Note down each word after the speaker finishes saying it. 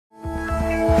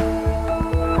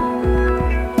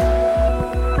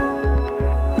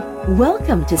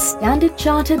Welcome to Standard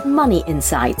Chartered Money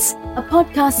Insights, a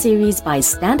podcast series by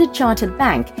Standard Chartered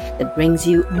Bank that brings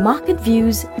you market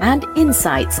views and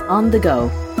insights on the go.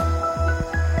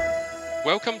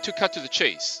 Welcome to Cut to the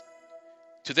Chase.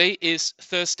 Today is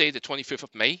Thursday, the 25th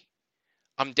of May.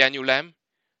 I'm Daniel Lam,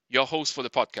 your host for the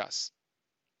podcast.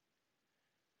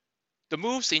 The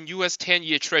moves in US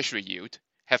 10-year Treasury yield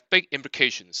have big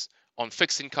implications on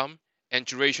fixed income and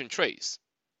duration trades.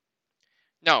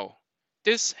 Now,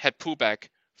 this had pulled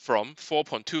back from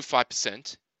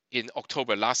 4.25% in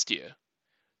October last year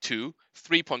to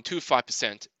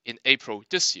 3.25% in April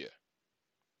this year.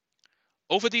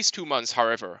 Over these 2 months,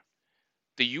 however,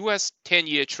 the US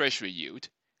 10-year Treasury yield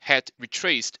had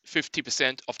retraced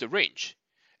 50% of the range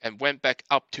and went back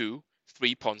up to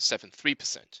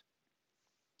 3.73%.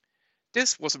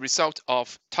 This was a result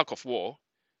of tug-of-war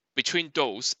between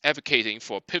those advocating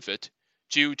for a pivot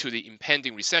due to the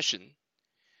impending recession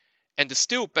and the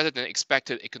still better than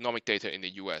expected economic data in the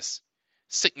US,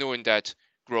 signaling that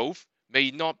growth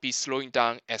may not be slowing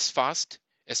down as fast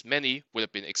as many would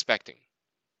have been expecting.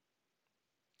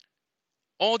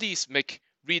 All these make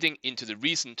reading into the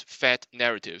recent Fed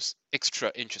narratives extra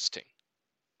interesting.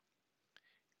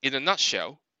 In a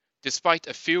nutshell, despite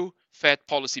a few Fed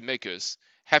policymakers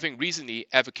having recently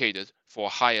advocated for a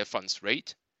higher funds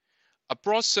rate, a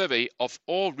broad survey of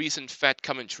all recent Fed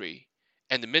commentary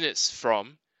and the minutes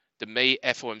from the May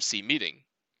FOMC meeting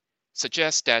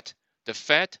suggests that the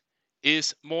Fed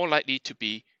is more likely to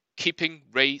be keeping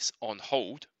rates on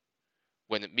hold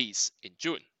when it meets in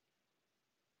June.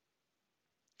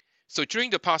 So during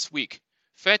the past week,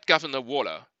 Fed Governor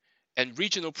Waller and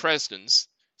regional presidents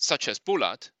such as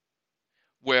Bullard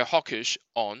were hawkish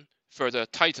on further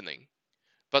tightening.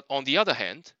 But on the other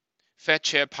hand, Fed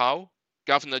Chair Powell,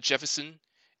 Governor Jefferson,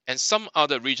 and some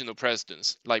other regional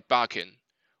presidents like Barkin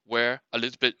were a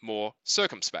little bit more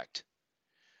circumspect.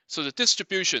 So the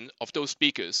distribution of those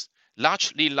speakers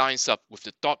largely lines up with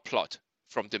the dot plot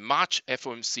from the March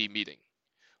FOMC meeting,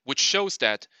 which shows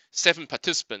that 7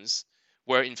 participants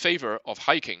were in favor of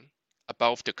hiking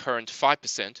above the current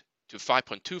 5% to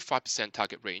 5.25%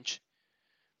 target range,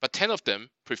 but 10 of them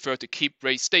prefer to keep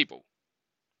rates stable.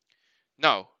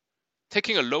 Now,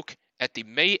 taking a look at the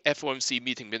May FOMC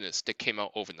meeting minutes that came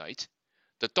out overnight,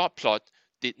 the dot plot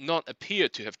did not appear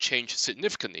to have changed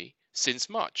significantly since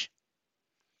March.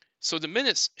 So the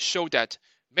minutes show that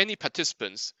many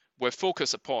participants were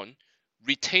focused upon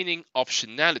retaining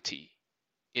optionality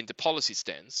in the policy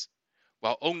stance,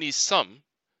 while only some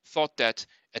thought that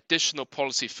additional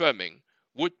policy firming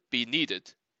would be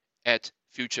needed at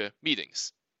future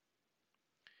meetings.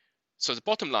 So the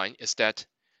bottom line is that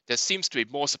there seems to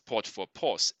be more support for a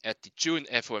pause at the June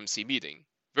FOMC meeting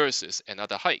versus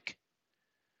another hike.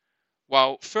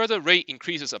 While further rate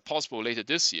increases are possible later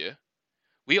this year,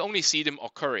 we only see them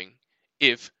occurring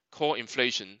if core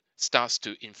inflation starts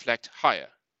to inflect higher,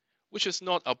 which is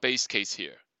not our base case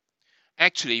here.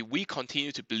 Actually, we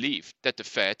continue to believe that the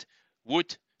Fed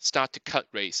would start to cut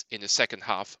rates in the second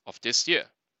half of this year.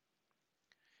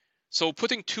 So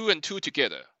putting 2 and 2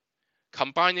 together,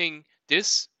 combining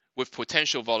this with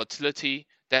potential volatility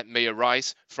that may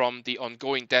arise from the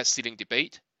ongoing debt ceiling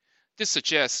debate, this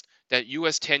suggests that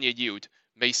US 10-year yield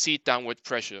may see downward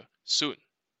pressure soon.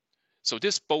 So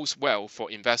this bodes well for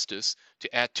investors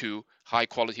to add to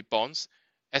high-quality bonds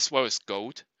as well as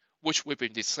gold, which we've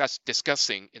been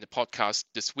discussing in the podcast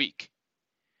this week.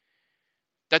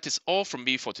 That is all from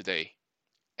me for today.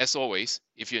 As always,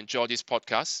 if you enjoy this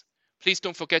podcast, please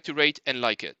don't forget to rate and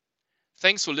like it.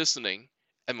 Thanks for listening,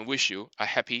 and we wish you a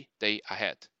happy day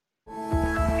ahead.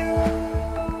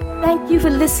 Thank you for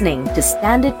listening to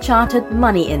Standard Chartered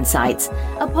Money Insights,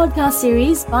 a podcast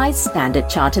series by Standard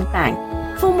Chartered Bank.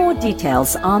 For more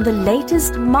details on the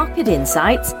latest market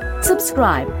insights,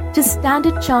 subscribe to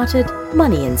Standard Chartered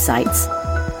Money Insights.